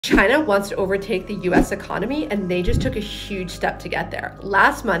China wants to overtake the US economy, and they just took a huge step to get there.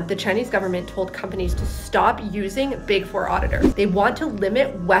 Last month, the Chinese government told companies to stop using Big Four auditors. They want to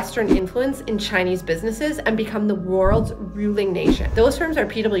limit Western influence in Chinese businesses and become the world's ruling nation. Those firms are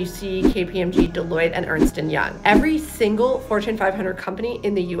PwC, KPMG, Deloitte, and Ernst & Young. Every single Fortune 500 company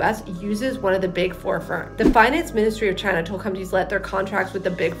in the US uses one of the Big Four firms. The Finance Ministry of China told companies to let their contracts with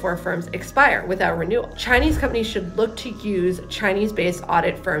the Big Four firms expire without renewal. Chinese companies should look to use Chinese-based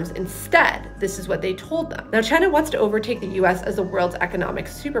audit firms instead. This is what they told them. Now, China wants to overtake the US as the world's economic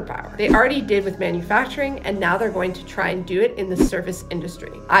superpower. They already did with manufacturing, and now they're going to try and do it in the service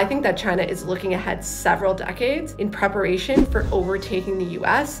industry. I think that China is looking ahead several decades in preparation for overtaking the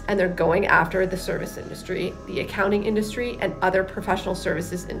US, and they're going after the service industry, the accounting industry, and other professional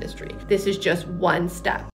services industry. This is just one step.